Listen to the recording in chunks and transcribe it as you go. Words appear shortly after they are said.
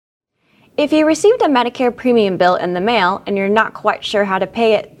If you received a Medicare premium bill in the mail and you're not quite sure how to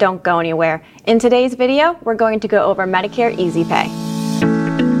pay it, don't go anywhere. In today's video, we're going to go over Medicare Easy Pay.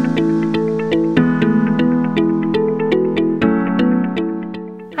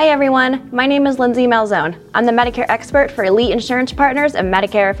 Hi everyone, my name is Lindsay Malzone. I'm the Medicare expert for Elite Insurance Partners and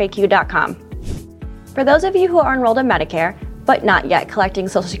MedicareFAQ.com. For those of you who are enrolled in Medicare, but not yet collecting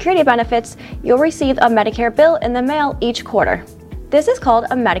Social Security benefits, you'll receive a Medicare bill in the mail each quarter. This is called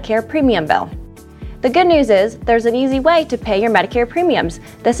a Medicare premium bill. The good news is there's an easy way to pay your Medicare premiums.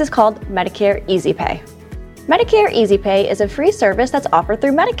 This is called Medicare Easy Pay. Medicare Easy Pay is a free service that's offered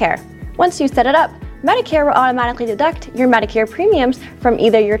through Medicare. Once you set it up, Medicare will automatically deduct your Medicare premiums from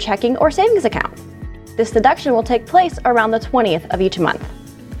either your checking or savings account. This deduction will take place around the 20th of each month.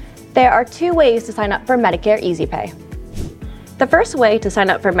 There are two ways to sign up for Medicare Easy Pay. The first way to sign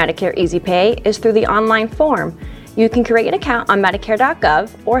up for Medicare Easy Pay is through the online form. You can create an account on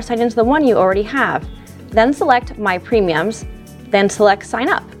Medicare.gov or sign into the one you already have. Then select My Premiums, then select Sign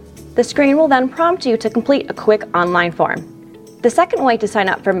Up. The screen will then prompt you to complete a quick online form. The second way to sign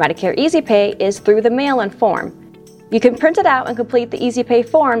up for Medicare Easy Pay is through the mail-in form. You can print it out and complete the Easy Pay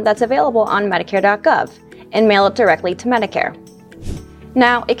form that's available on Medicare.gov and mail it directly to Medicare.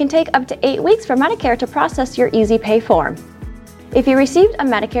 Now, it can take up to 8 weeks for Medicare to process your Easy Pay form. If you received a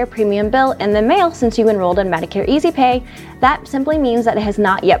Medicare premium bill in the mail since you enrolled in Medicare Easy Pay, that simply means that it has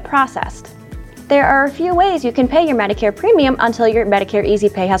not yet processed. There are a few ways you can pay your Medicare premium until your Medicare Easy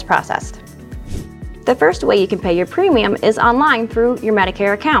Pay has processed. The first way you can pay your premium is online through your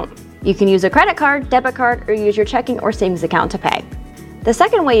Medicare account. You can use a credit card, debit card, or use your checking or savings account to pay. The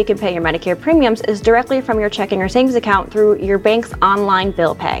second way you can pay your Medicare premiums is directly from your checking or savings account through your bank's online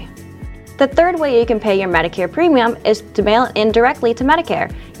bill pay. The third way you can pay your Medicare premium is to mail it in directly to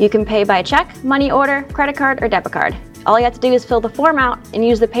Medicare. You can pay by check, money order, credit card, or debit card. All you have to do is fill the form out and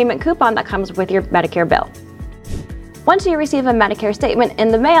use the payment coupon that comes with your Medicare bill. Once you receive a Medicare statement in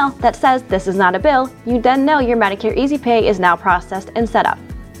the mail that says this is not a bill, you then know your Medicare Easy Pay is now processed and set up.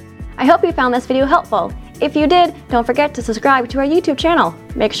 I hope you found this video helpful. If you did, don't forget to subscribe to our YouTube channel.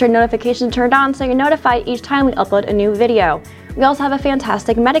 Make sure notifications are turned on so you're notified each time we upload a new video. We also have a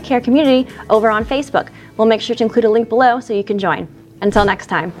fantastic Medicare community over on Facebook. We'll make sure to include a link below so you can join. Until next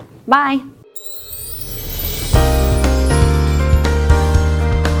time, bye!